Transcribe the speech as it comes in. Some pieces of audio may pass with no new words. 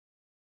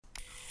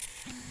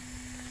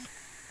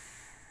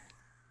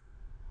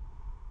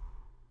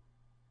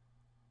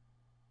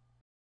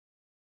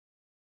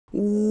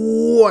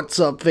What's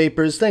up,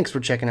 vapors? Thanks for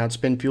checking out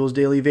SpinFuel's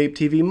Daily Vape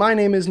TV. My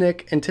name is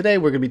Nick, and today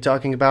we're going to be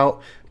talking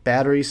about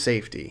battery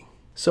safety.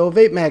 So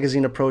Vape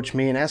Magazine approached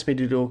me and asked me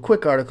to do a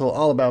quick article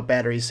all about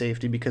battery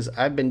safety because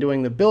I've been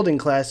doing the building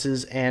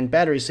classes and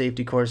battery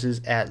safety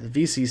courses at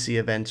the VCC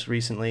events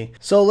recently.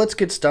 So let's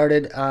get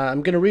started.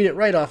 I'm going to read it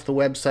right off the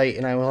website,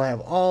 and I will have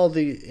all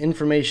the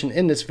information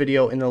in this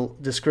video in the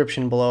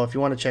description below if you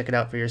want to check it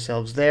out for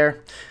yourselves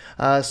there.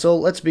 So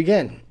let's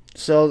begin.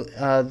 So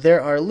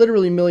there are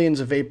literally millions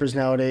of vapors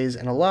nowadays,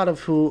 and a lot of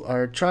who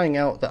are trying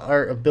out the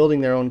art of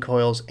building their own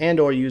coils and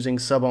or using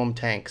sub-ohm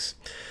tanks.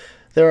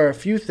 There are a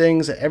few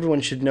things that everyone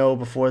should know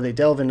before they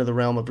delve into the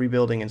realm of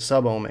rebuilding and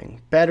sub-ohming.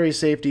 Battery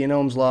safety and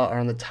Ohm's law are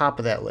on the top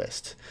of that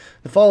list.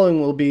 The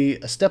following will be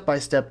a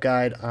step-by-step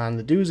guide on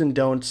the do's and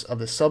don'ts of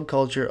the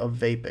subculture of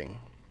vaping.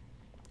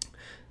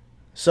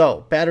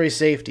 So, battery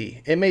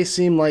safety. It may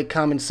seem like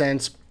common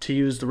sense to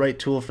use the right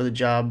tool for the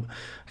job.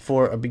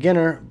 For a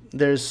beginner,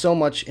 there's so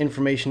much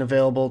information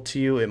available to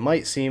you it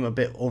might seem a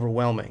bit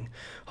overwhelming.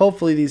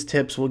 Hopefully these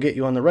tips will get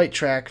you on the right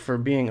track for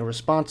being a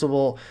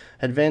responsible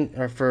advanced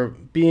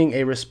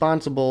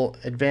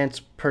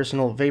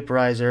personal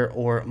vaporizer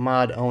or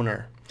mod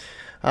owner.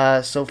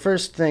 So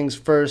first things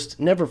first,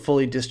 never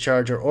fully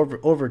discharge or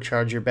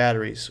overcharge your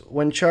batteries.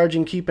 When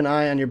charging, keep an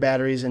eye on your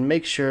batteries and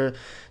make sure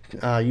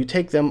you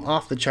take them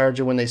off the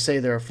charger when they say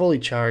they're fully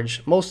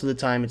charged. Most of the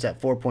time it's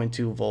at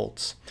 4.2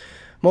 volts.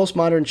 Most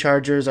modern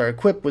chargers are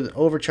equipped with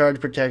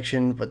overcharge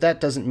protection, but that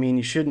doesn't mean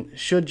you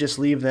should just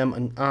leave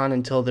them on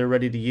until they're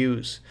ready to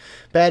use.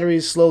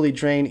 Batteries slowly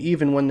drain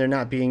even when they're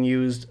not being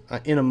used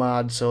in a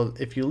mod, so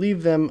if you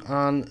leave them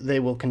on, they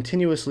will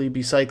continuously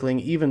be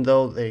cycling even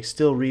though they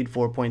still read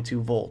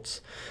 4.2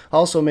 volts.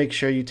 Also make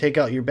sure you take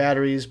out your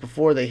batteries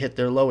before they hit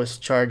their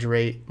lowest charge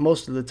rate.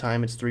 Most of the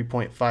time it's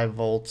 3.5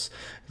 volts.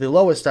 The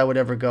lowest I would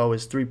ever go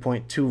is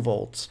 3.2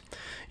 volts.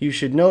 You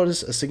should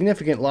notice a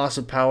significant loss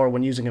of power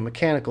when using a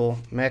mechanical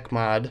mech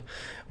mod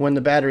when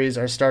the batteries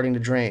are starting to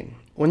drain.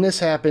 When this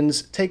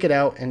happens, take it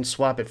out and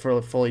swap it for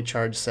a fully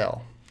charged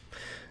cell.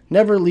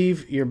 Never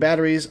leave your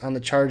batteries on the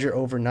charger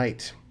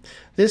overnight.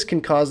 This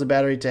can cause the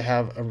battery to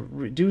have a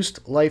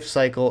reduced life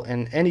cycle,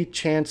 and any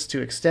chance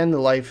to extend the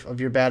life of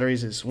your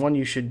batteries is one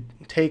you should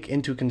take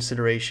into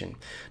consideration.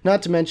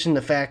 Not to mention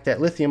the fact that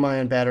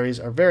lithium-ion batteries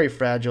are very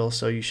fragile,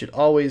 so you should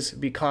always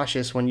be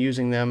cautious when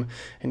using them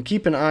and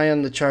keep an eye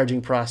on the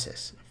charging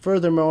process.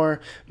 Furthermore,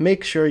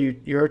 make sure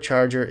your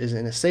charger is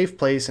in a safe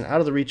place and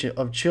out of the reach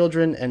of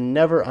children and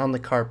never on the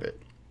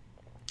carpet.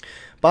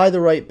 Buy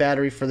the right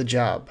battery for the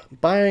job.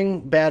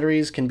 Buying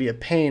batteries can be a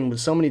pain with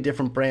so many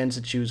different brands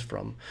to choose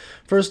from.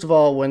 First of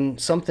all, when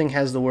something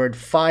has the word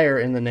fire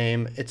in the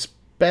name, it's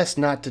best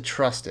not to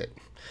trust it.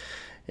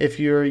 If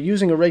you're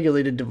using a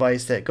regulated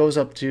device that goes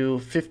up to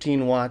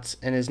 15 watts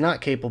and is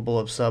not capable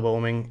of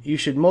sub-ohming, you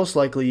should most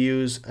likely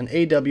use an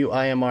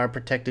AWIMR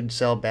protected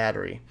cell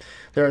battery.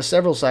 There are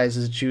several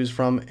sizes to choose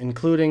from,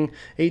 including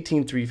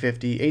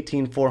 18350,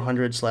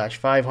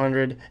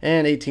 18400/500,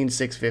 and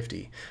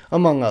 18650,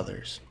 among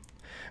others.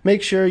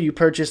 Make sure you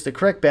purchase the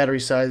correct battery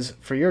size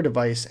for your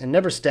device and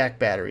never stack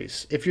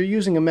batteries. If you're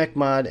using a mech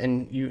mod,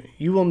 and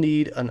you will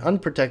need an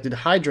unprotected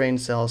high drain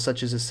cell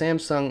such as a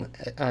Samsung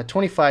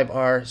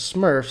 25R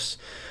Smurfs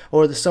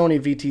or the Sony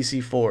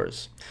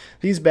VTC4s.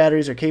 These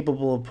batteries are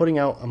capable of putting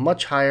out a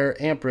much higher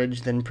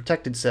amperage than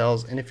protected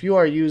cells, and if you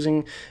are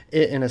using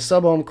it in a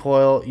sub-ohm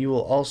coil, you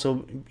will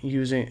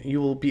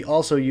be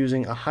also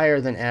using a higher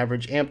than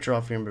average amp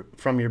draw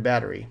from your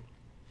battery.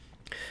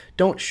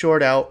 Don't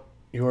short out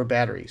your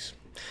batteries.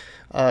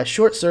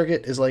 Short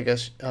circuit is like a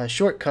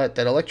shortcut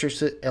that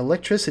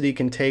electricity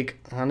can take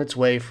on its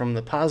way from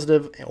the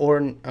positive or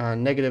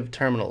negative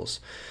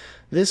terminals.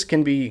 This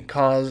can be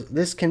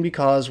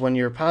caused when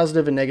your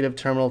positive and negative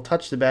terminal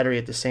touch the battery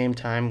at the same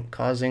time,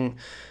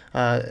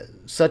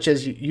 such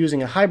as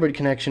using a hybrid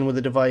connection with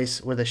a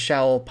device with a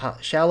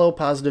shallow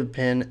positive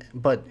pin,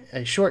 but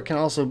a short can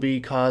also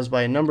be caused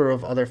by a number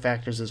of other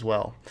factors as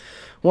well.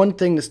 One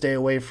thing to stay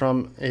away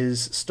from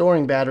is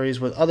storing batteries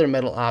with other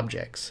metal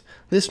objects.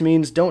 This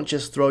means don't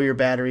just throw your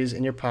batteries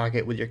in your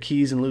pocket with your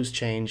keys and loose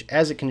change,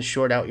 as it can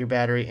short out your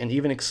battery and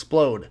even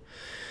explode.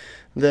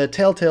 The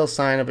telltale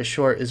sign of a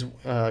short is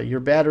your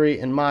battery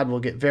and mod will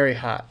get very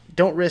hot.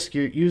 Don't risk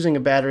using a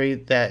battery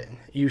that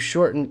you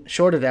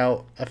shorted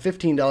out. A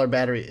 $15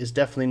 battery is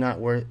definitely not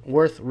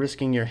worth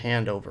risking your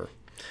hand over.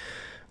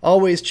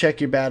 Always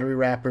check your battery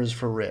wrappers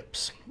for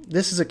rips.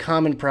 This is a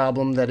common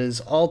problem that is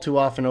all too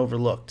often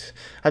overlooked.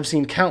 I've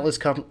seen countless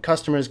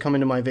customers come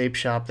into my vape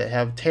shop that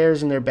have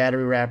tears in their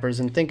battery wrappers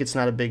and think it's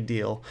not a big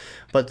deal,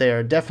 but they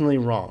are definitely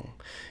wrong.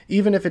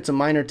 Even if it's a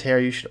minor tear,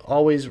 you should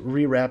always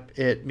rewrap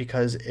it,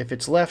 because if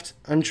it's left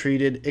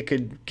untreated, it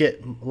could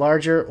get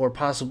larger or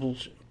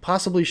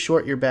possibly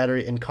short your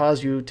battery and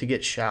cause you to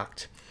get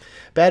shocked.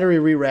 Battery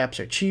rewraps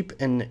are cheap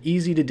and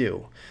easy to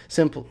do.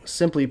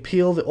 Simply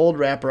peel the old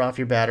wrapper off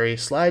your battery,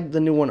 slide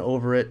the new one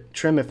over it,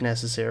 trim if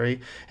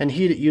necessary, and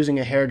heat it using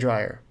a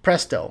hairdryer.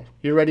 Presto!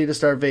 You're ready to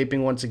start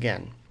vaping once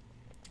again.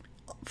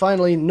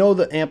 Finally, know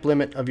the amp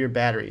limit of your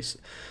batteries.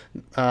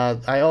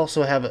 I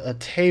also have a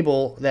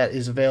table that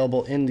is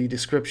available in the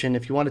description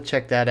if you want to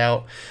check that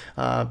out.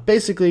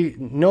 Basically,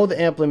 know the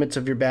amp limits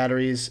of your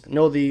batteries,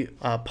 know the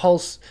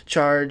pulse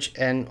charge,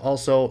 and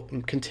also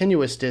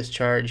continuous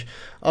discharge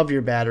of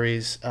your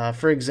batteries.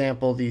 For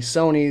example, the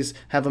Sonys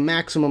have a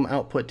maximum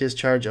output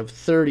discharge of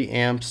 30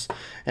 amps,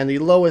 and the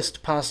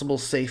lowest possible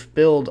safe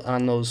build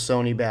on those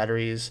Sony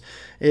batteries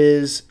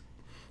is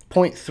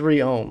 0.3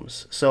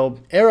 ohms. So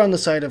err on the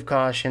side of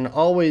caution.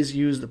 Always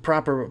use the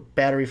proper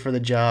battery for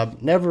the job.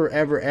 Never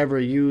ever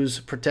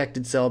use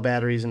protected cell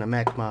batteries in a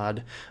mech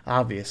mod,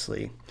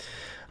 obviously.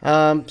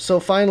 So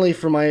finally,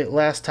 for my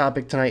last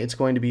topic tonight, it's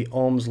going to be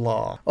Ohm's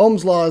law.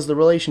 Ohm's law is the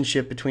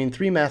relationship between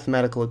three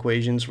mathematical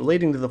equations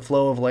relating to the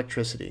flow of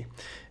electricity.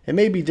 It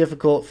may be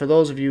difficult for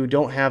those of you who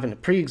don't have a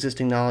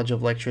pre-existing knowledge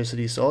of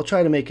electricity, so I'll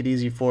try to make it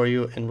easy for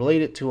you and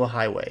relate it to a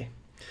highway.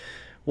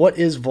 What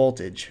is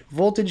voltage?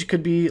 Voltage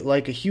could be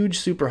like a huge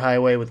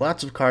superhighway with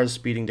lots of cars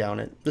speeding down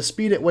it. The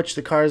speed at which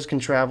the cars can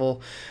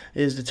travel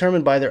is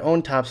determined by their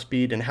own top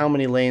speed and how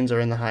many lanes are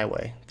in the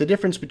highway. The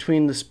difference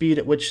between the speed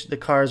at which the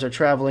cars are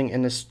traveling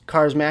and the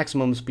car's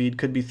maximum speed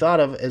could be thought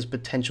of as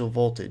potential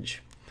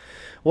voltage.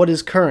 What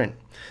is current?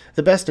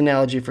 The best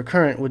analogy for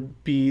current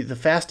would be the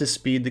fastest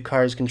speed the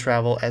cars can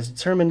travel as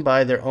determined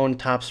by their own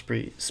top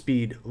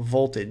speed,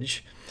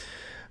 voltage.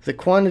 The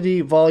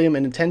quantity, volume,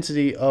 and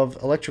intensity of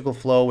electrical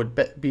flow would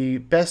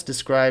best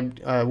describe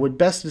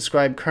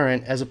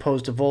current as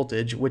opposed to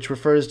voltage, which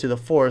refers to the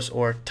force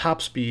or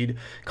top speed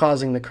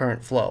causing the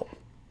current flow.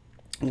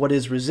 What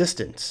is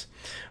resistance?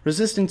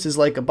 Resistance is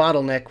like a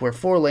bottleneck where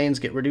 4 lanes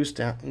get reduced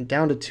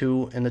down to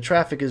 2 and the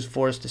traffic is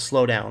forced to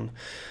slow down.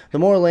 The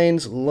more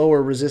lanes,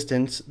 lower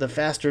resistance, the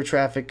faster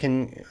traffic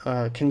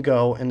can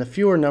go, and the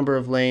fewer number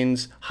of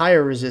lanes,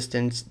 higher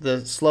resistance,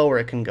 the slower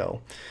it can go.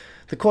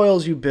 The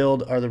coils you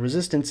build are the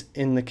resistance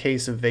in the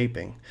case of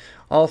vaping.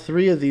 All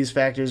three of these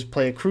factors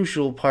play a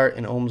crucial part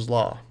in Ohm's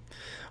law.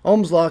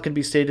 Ohm's law could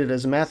be stated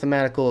as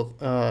mathematical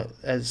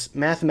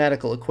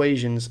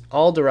equations,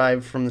 all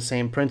derived from the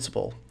same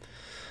principle.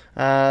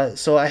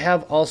 So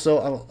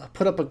I'll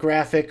put up a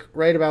graphic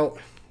right about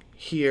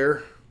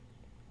here.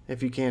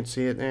 If you can't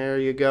see it, there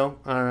you go.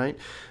 All right.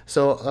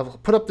 So I'll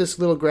put up this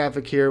little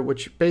graphic here,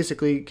 which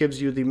basically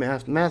gives you the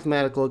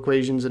mathematical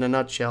equations in a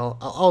nutshell.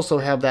 I'll also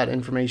have that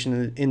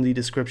information in the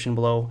description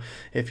below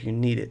if you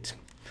need it.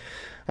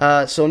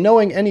 So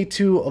knowing any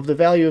two of the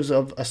values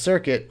of a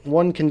circuit,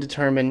 one can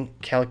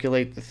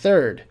calculate the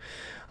third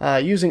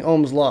using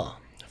Ohm's law.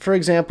 For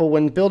example,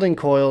 when building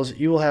coils,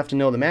 you will have to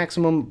know the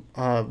maximum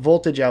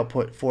voltage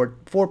output for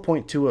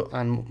 4.2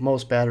 on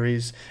most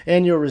batteries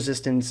and your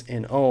resistance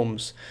in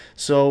ohms.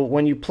 So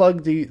when you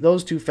plug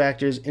those two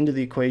factors into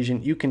the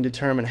equation, you can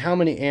determine how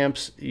many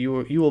amps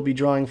you will be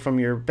drawing from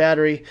your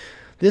battery.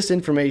 This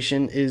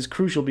information is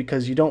crucial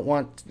because you don't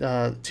want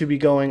to be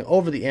going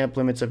over the amp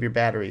limits of your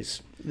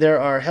batteries.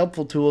 There are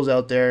helpful tools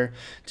out there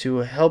to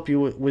help you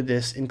with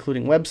this,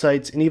 including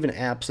websites and even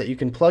apps that you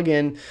can plug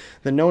in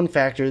the known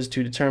factors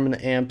to determine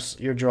the amps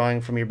you're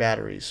drawing from your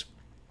batteries.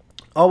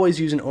 Always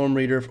use an ohm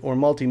reader or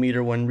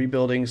multimeter when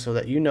rebuilding so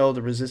that you know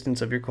the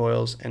resistance of your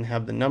coils and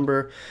have the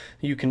number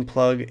you can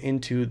plug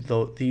into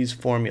these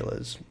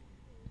formulas.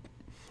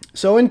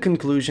 So in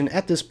conclusion,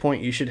 at this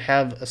point you should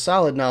have a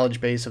solid knowledge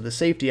base of the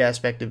safety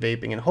aspect of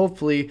vaping and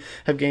hopefully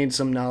have gained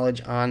some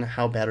knowledge on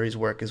how batteries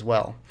work as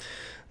well.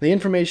 The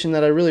information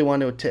that I really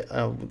want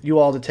you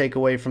all to take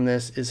away from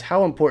this is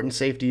how important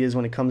safety is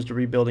when it comes to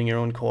rebuilding your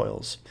own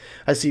coils.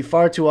 I see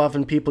far too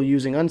often people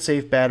using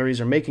unsafe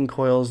batteries or making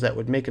coils that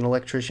would make an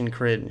electrician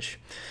cringe.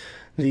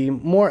 The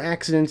more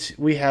accidents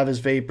we have as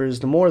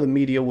vapors, the more the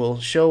media will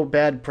show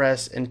bad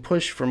press and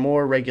push for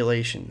more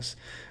regulations.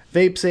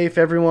 Vape safe,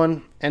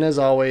 everyone, and as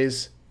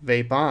always,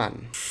 vape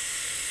on.